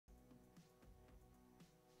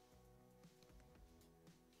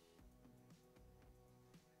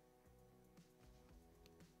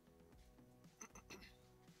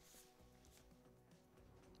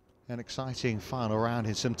An exciting final round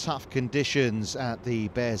in some tough conditions at the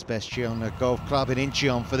Bears Best Cheongna Golf Club in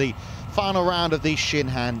Incheon for the final round of the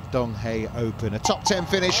Shinhan Donghae Open. A top 10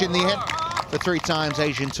 finish in the end for 3 times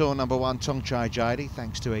Asian Tour #1 Thongchai Jaidi,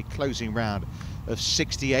 thanks to a closing round of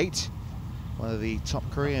 68. One of the top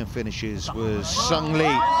Korean finishes was Sung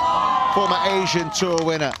Lee, former Asian Tour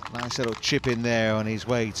winner. Nice little chip in there on his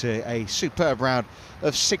way to a superb round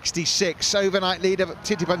of 66. Overnight leader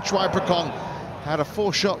Thitipan Chwaiprakong had a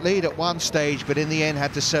 4-shot lead at one stage, but in the end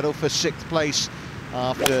had to settle for 6th place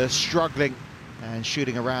after struggling and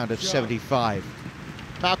shooting a round of 75.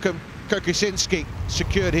 Malcolm Kokusinski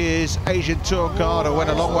secured his Asian Tour card and went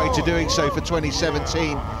a long way to doing so for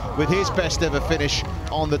 2017 with his best ever finish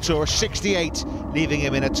on the tour, 68, leaving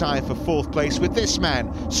him in a tie for 4th place with this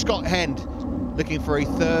man, Scott Hend, looking for a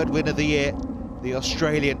 3rd win of the year. The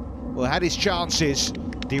Australian, well, had his chances,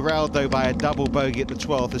 derailed though by a double bogey at the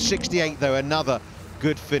 12th. The 68 though, another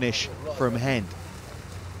good finish from Hend.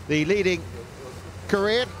 The leading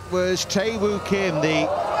Korean was Tae-Woo Kim, the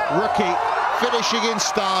rookie, finishing in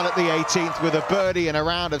style at the 18th with a birdie and a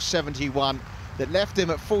round of 71 that left him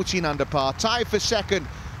at 14 under par, tied for 2nd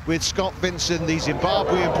with Scott Vinson, the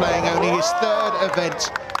Zimbabwean, playing only his 3rd event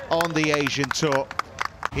on the Asian Tour.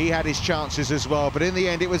 He had his chances as well, but in the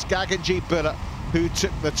end it was Gaganjeet Bhullar who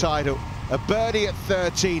took the title. A birdie at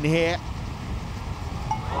 13 here.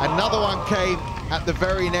 Another one came at the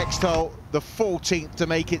very next hole, the 14th, to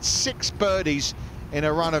make it 6 birdies in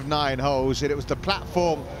a run of 9 holes. And it was the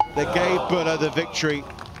platform that gave Bhullar the victory.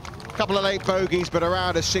 A couple of late bogeys, but a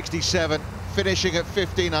round of 67, finishing at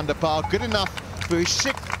 15 under par. Good enough for his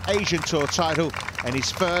 6th Asian Tour title and his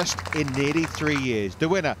 1st in nearly 3 years. The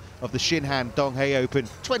winner of the Shinhan Donghae Open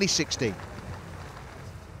 2016.